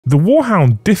The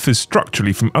Warhound differs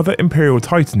structurally from other Imperial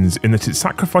Titans in that it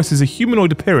sacrifices a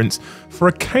humanoid appearance for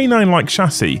a canine-like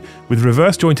chassis with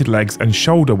reverse-jointed legs and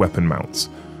shoulder weapon mounts.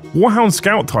 Warhound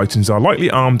Scout Titans are lightly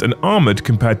armed and armoured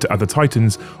compared to other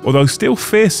Titans, although still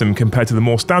fearsome compared to the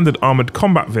more standard armoured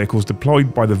combat vehicles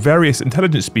deployed by the various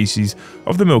intelligent species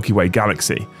of the Milky Way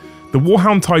galaxy. The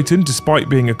Warhound Titan, despite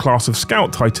being a class of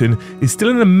Scout Titan, is still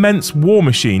an immense war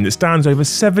machine that stands over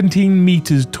 17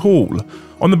 meters tall.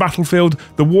 On the battlefield,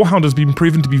 the Warhound has been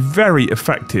proven to be very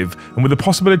effective, and with the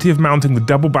possibility of mounting the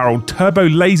double-barreled turbo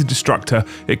laser destructor,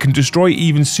 it can destroy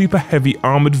even super heavy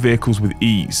armoured vehicles with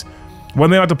ease. When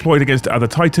they are deployed against other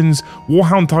Titans,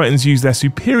 Warhound Titans use their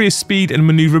superior speed and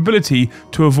manoeuvrability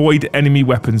to avoid enemy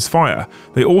weapons fire.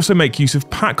 They also make use of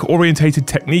pack-orientated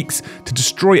techniques to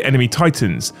destroy enemy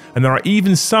Titans, and there are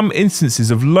even some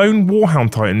instances of lone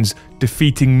Warhound Titans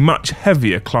defeating much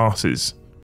heavier classes.